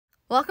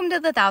Welcome to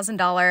the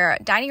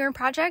 $1,000 dining room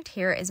project.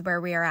 Here is where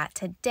we are at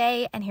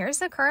today, and here's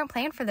the current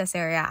plan for this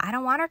area. I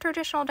don't want a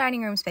traditional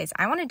dining room space.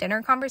 I want a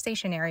dinner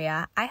conversation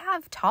area. I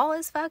have tall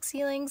as fuck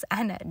ceilings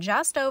and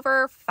just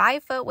over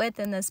 5 foot width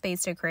in this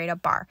space to create a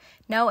bar.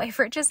 No, a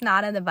fridge is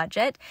not in the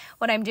budget.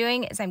 What I'm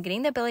doing is I'm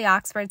getting the Billy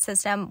Oxford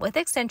system with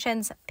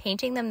extensions,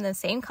 painting them the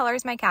same color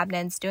as my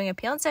cabinets, doing a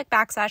peel and stick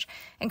backsplash,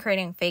 and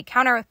creating a fake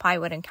counter with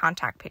plywood and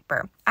contact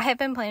paper. I have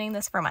been planning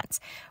this for months.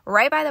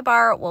 Right by the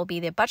bar will be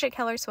the budget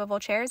killer swivel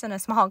chairs and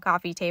a small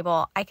coffee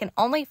table. I can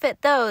only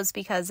fit those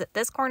because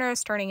this corner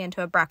is turning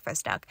into a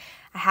breakfast nook.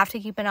 I have to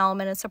keep an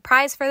element of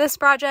surprise for this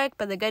project,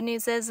 but the good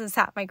news is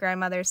that my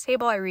grandmother's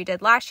table I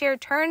redid last year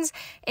turns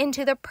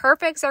into the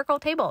perfect circle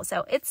table.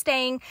 So it's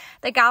staying.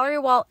 The gallery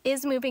wall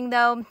is moving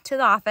though to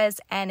the office,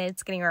 and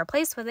it's getting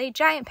replaced with a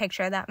giant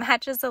picture that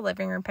matches the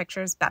living room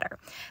pictures better.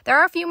 There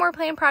are a few more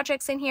planned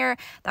projects in here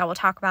that we'll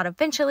talk about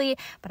eventually,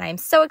 but I'm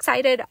so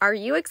excited. Are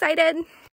you excited?